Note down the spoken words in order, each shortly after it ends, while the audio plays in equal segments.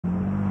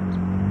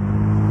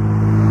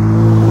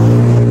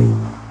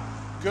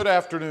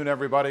afternoon,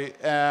 everybody,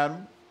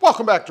 and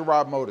welcome back to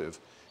Rob Motive.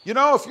 You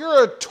know, if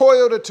you're a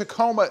Toyota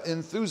Tacoma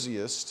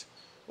enthusiast,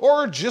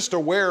 or just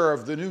aware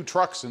of the new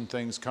trucks and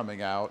things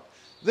coming out,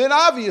 then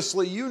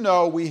obviously you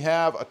know we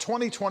have a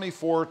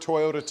 2024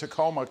 Toyota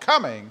Tacoma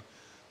coming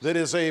that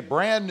is a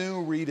brand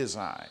new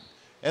redesign.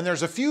 And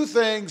there's a few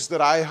things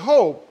that I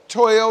hope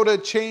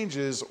Toyota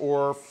changes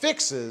or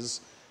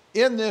fixes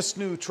in this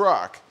new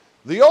truck.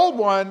 The old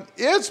one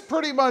is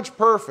pretty much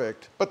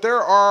perfect, but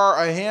there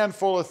are a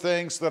handful of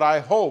things that I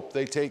hope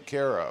they take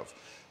care of.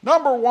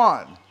 Number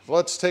one,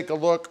 let's take a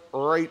look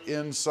right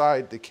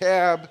inside the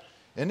cab,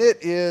 and it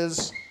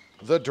is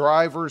the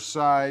driver's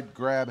side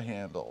grab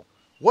handle.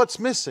 What's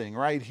missing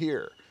right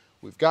here?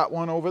 We've got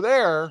one over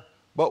there,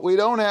 but we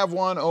don't have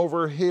one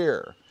over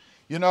here.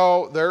 You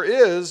know, there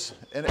is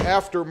an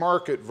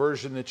aftermarket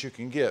version that you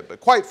can get, but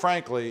quite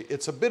frankly,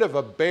 it's a bit of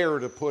a bear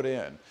to put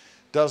in.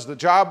 Does the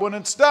job when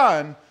it's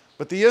done,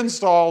 but the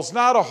install's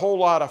not a whole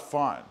lot of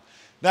fun.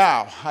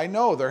 Now, I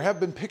know there have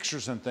been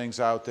pictures and things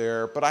out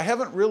there, but I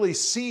haven't really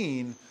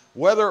seen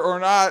whether or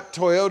not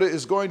Toyota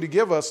is going to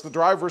give us the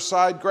driver's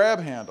side grab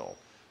handle.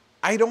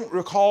 I don't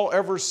recall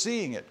ever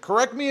seeing it.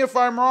 Correct me if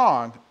I'm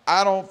wrong,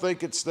 I don't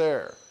think it's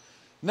there.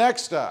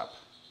 Next up,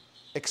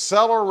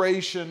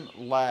 acceleration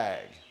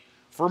lag.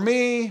 For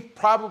me,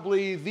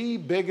 probably the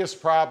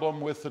biggest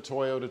problem with the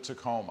Toyota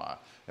Tacoma.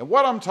 And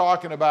what I'm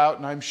talking about,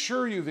 and I'm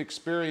sure you've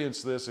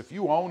experienced this if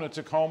you own a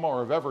Tacoma or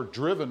have ever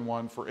driven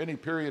one for any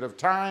period of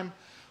time,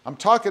 I'm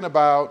talking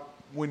about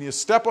when you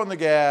step on the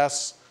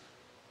gas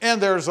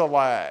and there's a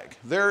lag.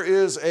 There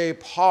is a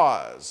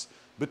pause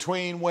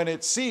between when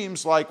it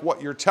seems like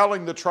what you're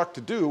telling the truck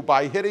to do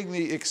by hitting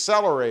the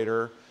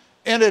accelerator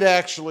and it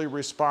actually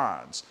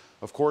responds.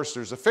 Of course,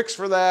 there's a fix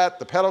for that,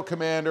 the pedal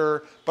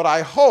commander, but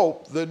I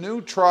hope the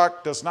new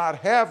truck does not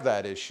have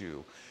that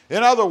issue.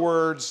 In other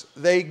words,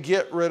 they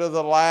get rid of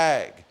the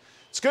lag.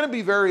 It's going to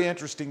be very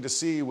interesting to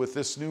see with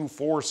this new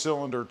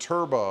 4-cylinder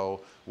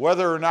turbo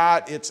whether or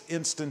not it's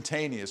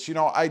instantaneous. You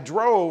know, I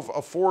drove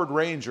a Ford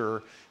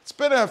Ranger. It's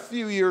been a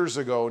few years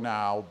ago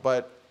now,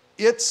 but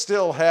it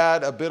still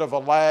had a bit of a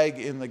lag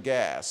in the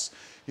gas.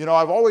 You know,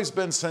 I've always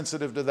been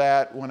sensitive to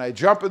that. When I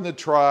jump in the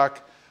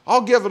truck,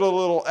 I'll give it a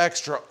little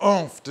extra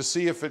oomph to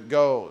see if it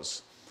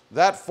goes.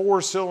 That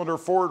 4-cylinder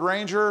Ford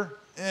Ranger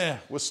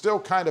was still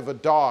kind of a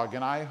dog,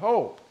 and I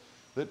hope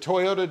that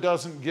Toyota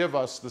doesn't give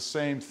us the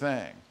same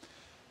thing.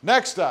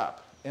 Next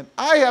up, and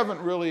I haven't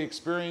really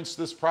experienced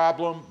this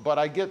problem, but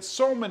I get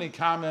so many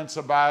comments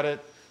about it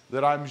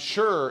that I'm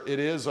sure it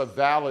is a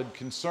valid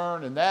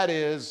concern, and that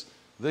is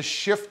the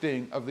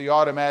shifting of the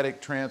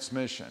automatic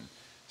transmission.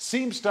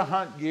 Seems to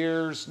hunt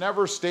gears,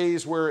 never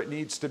stays where it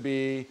needs to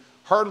be,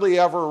 hardly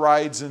ever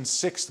rides in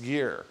 6th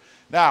gear.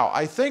 Now,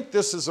 I think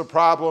this is a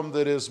problem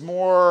that is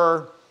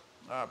more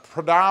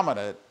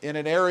predominant in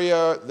an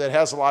area that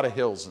has a lot of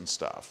hills and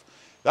stuff.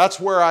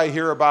 That's where I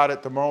hear about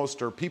it the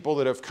most, or people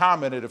that have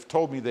commented have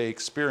told me they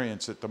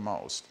experience it the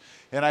most.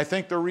 And I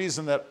think the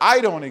reason that I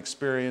don't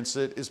experience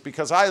it is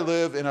because I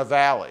live in a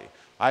valley.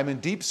 I'm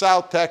in deep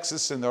South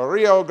Texas in the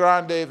Rio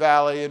Grande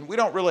Valley, and we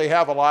don't really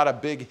have a lot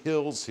of big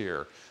hills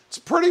here. It's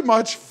pretty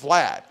much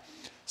flat.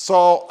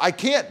 So I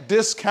can't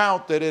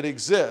discount that it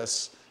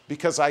exists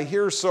because I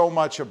hear so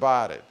much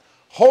about it.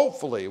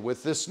 Hopefully,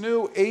 with this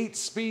new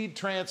 8-speed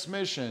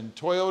transmission,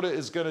 Toyota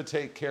is going to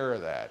take care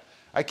of that.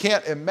 I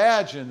can't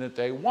imagine that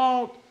they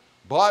won't,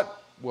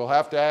 but we'll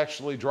have to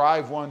actually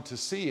drive one to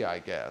see, I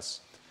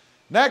guess.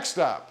 Next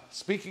up,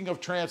 speaking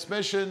of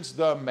transmissions,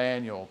 the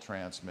manual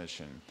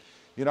transmission.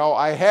 You know,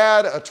 I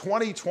had a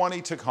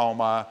 2020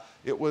 Tacoma.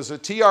 It was a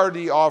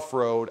TRD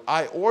off-road.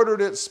 I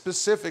ordered it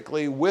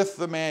specifically with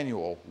the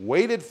manual,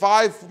 waited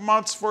 5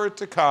 months for it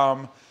to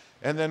come,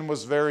 and then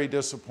was very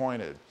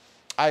disappointed.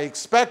 I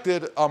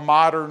expected a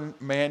modern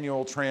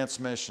manual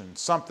transmission,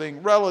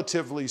 something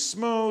relatively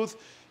smooth.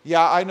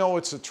 Yeah, I know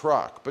it's a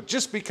truck, but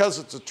just because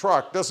it's a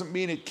truck doesn't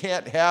mean it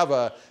can't have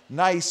a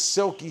nice,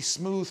 silky,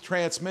 smooth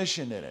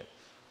transmission in it,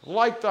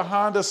 like the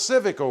Honda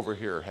Civic over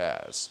here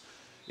has.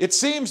 It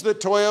seems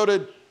that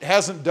Toyota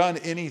hasn't done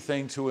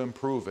anything to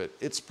improve it.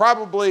 It's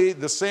probably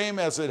the same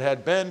as it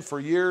had been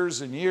for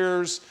years and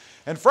years,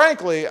 and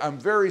frankly, I'm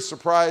very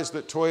surprised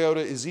that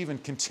Toyota is even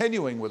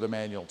continuing with a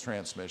manual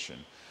transmission.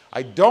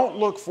 I don't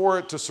look for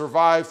it to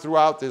survive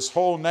throughout this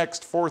whole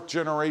next 4th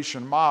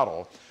generation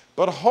model,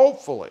 but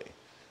hopefully,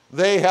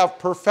 they have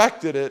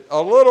perfected it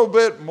a little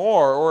bit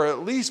more, or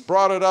at least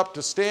brought it up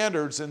to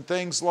standards in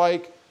things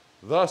like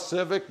the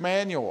Civic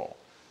manual.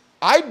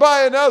 I'd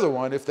buy another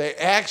one if they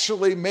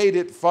actually made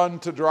it fun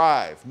to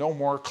drive. No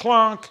more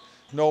clunk,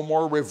 no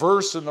more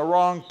reverse in the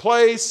wrong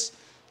place,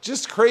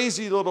 just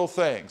crazy little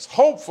things.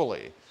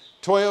 Hopefully,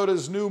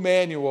 Toyota's new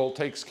manual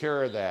takes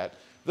care of that.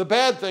 The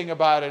bad thing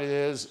about it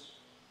is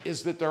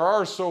that there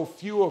are so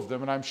few of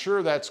them, and I'm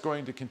sure that's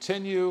going to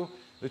continue,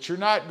 that you're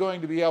not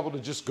going to be able to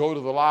just go to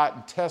the lot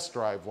and test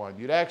drive one.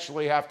 You'd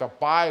actually have to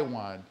buy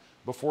one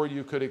before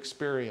you could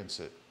experience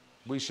it.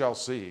 We shall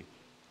see.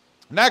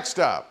 Next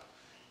up,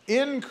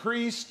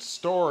 increased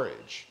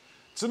storage.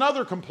 It's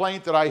another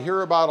complaint that I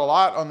hear about a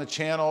lot on the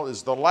channel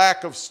is the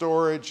lack of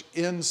storage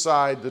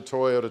inside the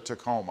Toyota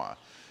Tacoma.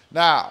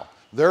 Now,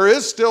 there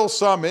is still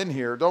some in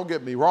here, don't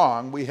get me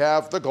wrong. We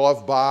have the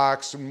glove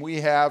box and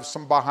we have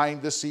some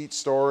behind the seat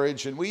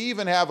storage and we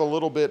even have a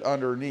little bit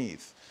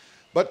underneath.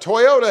 But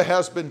Toyota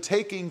has been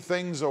taking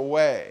things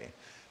away.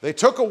 They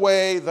took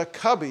away the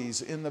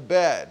cubbies in the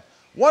bed.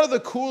 One of the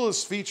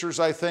coolest features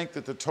I think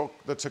that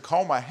the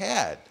Tacoma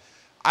had.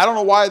 I don't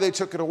know why they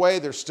took it away.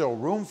 There's still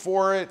room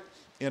for it.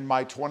 In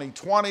my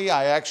 2020,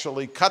 I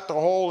actually cut the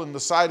hole in the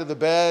side of the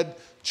bed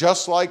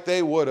just like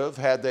they would have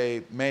had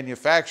they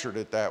manufactured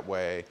it that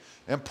way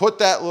and put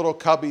that little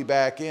cubby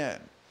back in.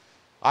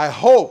 I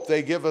hope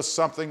they give us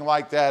something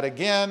like that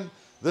again.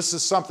 This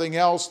is something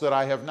else that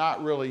I have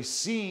not really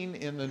seen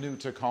in the new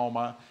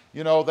Tacoma.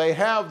 You know, they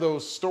have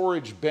those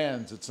storage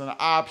bins. It's an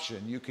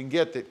option you can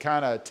get that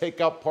kind of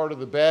take up part of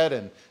the bed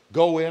and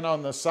go in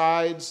on the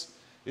sides.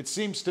 It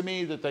seems to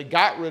me that they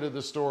got rid of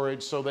the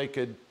storage so they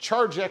could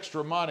charge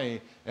extra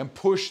money and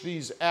push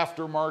these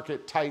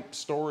aftermarket type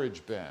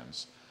storage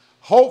bins.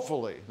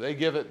 Hopefully they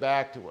give it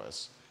back to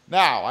us.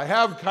 Now, I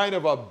have kind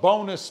of a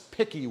bonus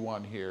picky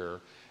one here,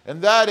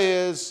 and that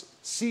is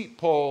seat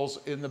poles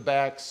in the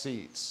back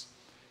seats.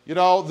 You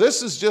know,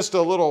 this is just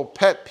a little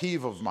pet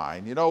peeve of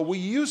mine. You know, we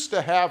used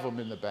to have them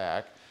in the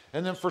back,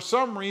 and then for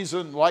some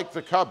reason, like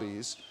the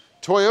cubbies,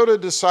 Toyota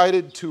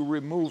decided to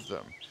remove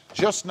them,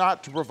 just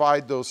not to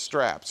provide those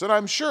straps. And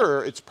I'm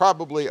sure it's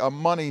probably a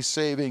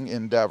money-saving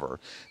endeavor.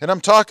 And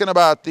I'm talking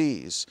about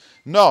these.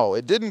 No,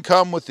 it didn't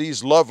come with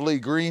these lovely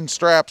green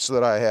straps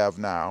that I have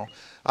now.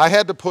 I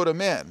had to put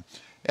them in.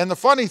 And the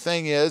funny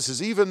thing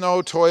is even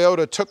though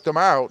Toyota took them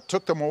out,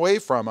 took them away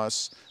from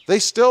us, they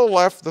still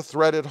left the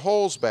threaded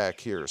holes back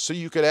here, so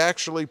you could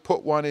actually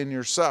put one in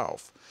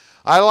yourself.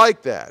 I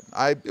like that.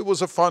 It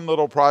was a fun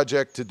little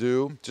project to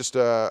do, just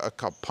a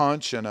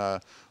punch and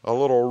a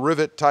little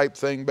rivet type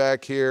thing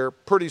back here.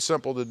 Pretty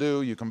simple to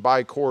do. You can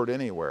buy cord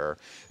anywhere.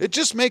 It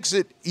just makes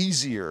it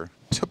easier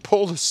to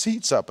pull the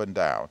seats up and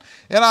down.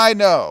 And I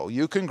know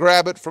you can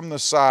grab it from the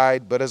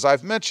side, but as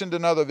I've mentioned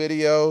in other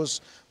videos,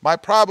 my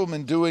problem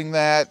in doing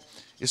that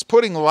is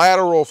putting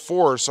lateral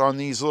force on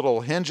these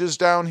little hinges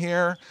down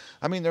here.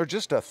 I mean, they're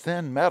just a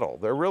thin metal.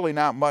 They're really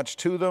not much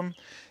to them.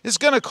 It's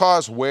going to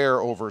cause wear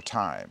over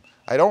time.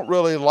 I don't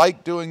really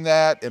like doing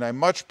that, and I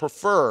much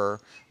prefer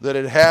that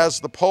it has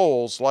the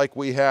poles like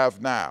we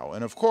have now.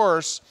 And of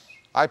course,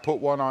 I put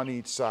one on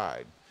each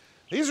side.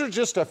 These are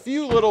just a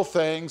few little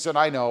things, and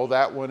I know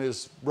that one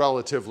is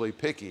relatively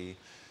picky,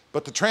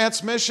 but the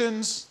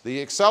transmissions,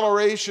 the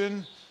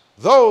acceleration,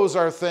 those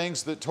are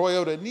things that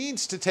Toyota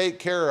needs to take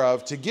care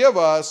of to give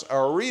us a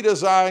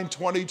redesigned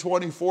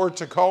 2024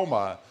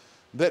 Tacoma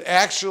that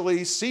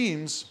actually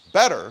seems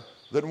better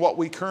than what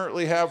we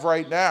currently have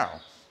right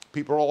now.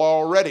 People are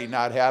already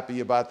not happy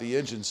about the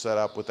engine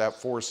setup with that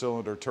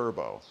 4-cylinder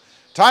turbo.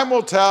 Time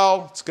will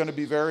tell. It's going to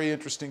be very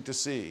interesting to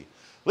see.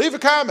 Leave a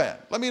comment.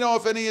 Let me know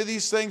if any of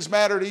these things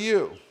matter to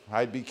you.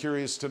 I'd be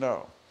curious to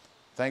know.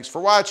 Thanks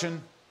for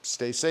watching.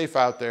 Stay safe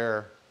out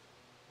there.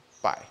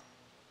 Bye.